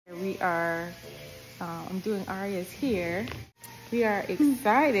we are, I'm doing Aria's hair. We are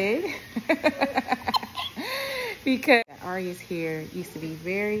excited because Aria's hair used to be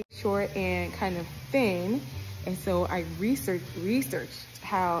very short and kind of thin. And so I researched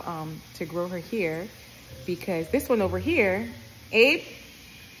how to grow her hair, because this one over here, Abe,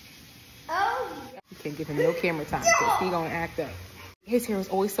 you can't give him no camera time because he's gonna act up. His hair was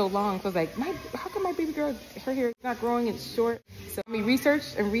always so long, so I was like, how come my baby girl, her hair is not growing, it's short? So we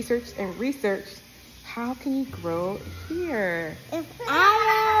researched and researched and researched. How can you grow hair? It's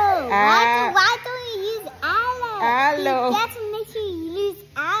aloe. Why don't you use aloe? Aloe. You have to make sure you use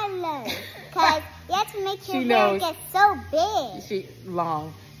aloe. Because you have to make your hair get so big. She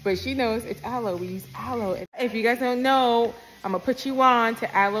long, but she knows it's aloe. We use aloe. If you guys don't know, I'm gonna put you on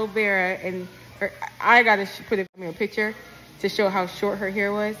to Aloe Vera, and I gotta put a picture to show how short her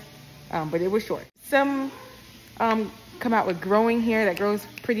hair was, but it was short. Some come out with growing hair that grows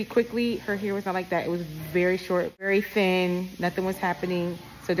pretty quickly. Her hair was not like that. It was very short, very thin. Nothing was happening.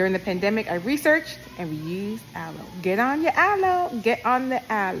 So during the pandemic, I researched and we used aloe. Get on your aloe. Get on the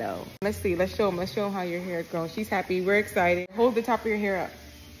aloe. Let's see. Let's show them how your hair is growing. She's happy. We're excited. Hold the top of your hair up.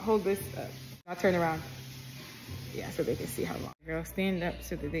 Hold this up. I'll turn around. Yeah, so they can see how long. Girl, stand up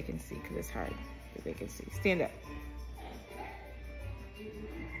so that they can see, because it's hard that they can see. Stand up.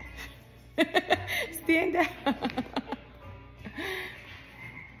 Stand up.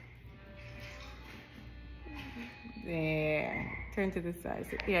 There. Turn to the side.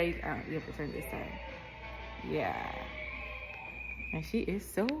 So, yeah, you have to turn this side. Yeah. And she is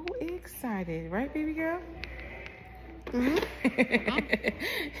so excited, right, baby girl? Mm-hmm.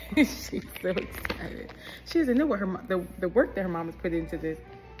 She's so excited. She doesn't know what the work that her mom has put into this.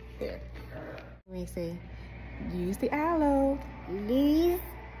 There. Let me see. Use the aloe. Use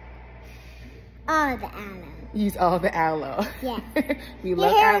all the aloe. Use all the aloe. Yeah. Your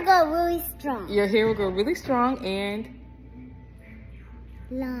hair will go really strong. Your hair will go really strong and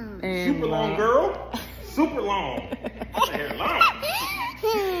long. And super long, girl. Super long. Hair long.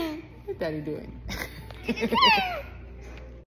 What's Daddy doing?